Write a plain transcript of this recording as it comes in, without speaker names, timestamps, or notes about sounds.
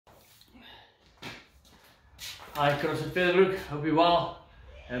Hi, CrossFit Featherbrook. Hope you're well.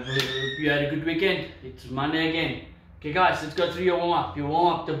 Hope you had a good weekend. It's Monday again. Okay guys, let's go through your warm-up. Your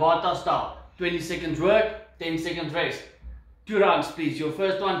warm-up Tabata style. 20 seconds work, 10 seconds rest. 2 rounds please. Your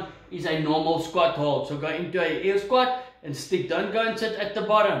first one is a normal squat hold. So go into a air squat and stick. Don't go and sit at the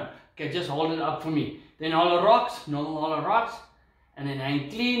bottom. Okay, just hold it up for me. Then hollow rocks, normal hollow rocks. And then hang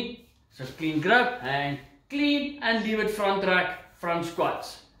clean. So clean grip, hang clean and leave it front rack, front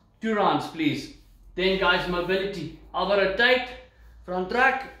squats. 2 rounds please. Then guys, mobility. Elbow rotate, front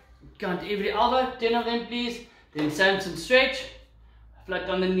rack. Count every elbow, 10 of them please. Then Samson stretch, flat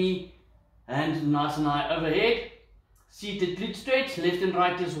on the knee, hands nice and high overhead. Seated glute stretch, left and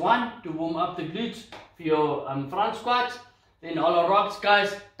right is 1 to warm up the glutes for your front squats. Then hollow rocks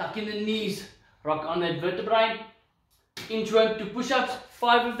guys, tuck in the knees, rock on that vertebrae. Inchworm to push-ups,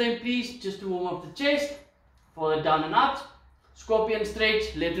 5 of them please, just to warm up the chest for the down and ups. Scorpion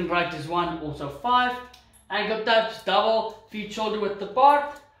stretch, left and right is 1, also 5. Ankle taps, double, feet shoulder width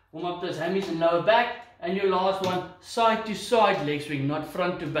apart. Warm up those hammies and lower back. And your last one, side to side leg swing, not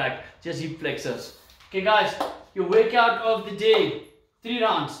front to back, just hip flexors. Okay guys, your workout of the day, 3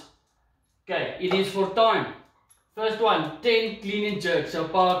 rounds. Okay, it is for time. First one, 10 clean and jerk. So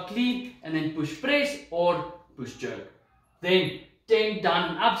power clean and then push press or push jerk. Then 10 down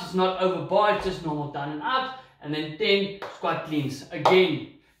and ups, it's not over bar, it's just normal down and ups. And then 10 squat cleans. Again,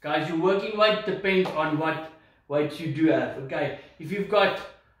 guys, your working weight depends on what weights you do have. Okay, if you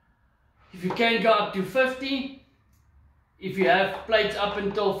can go up to 50, if you have plates up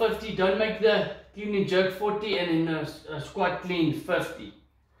until 50, don't make the clean and jerk 40 and then a squat clean 50.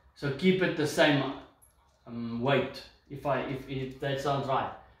 So keep it the same weight, if that sounds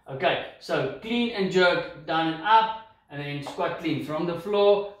right. Okay, so clean and jerk down and up, and then squat clean from the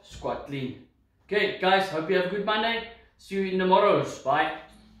floor, squat clean. Okay guys, hope you have a good Monday. See you in the morrows. Bye.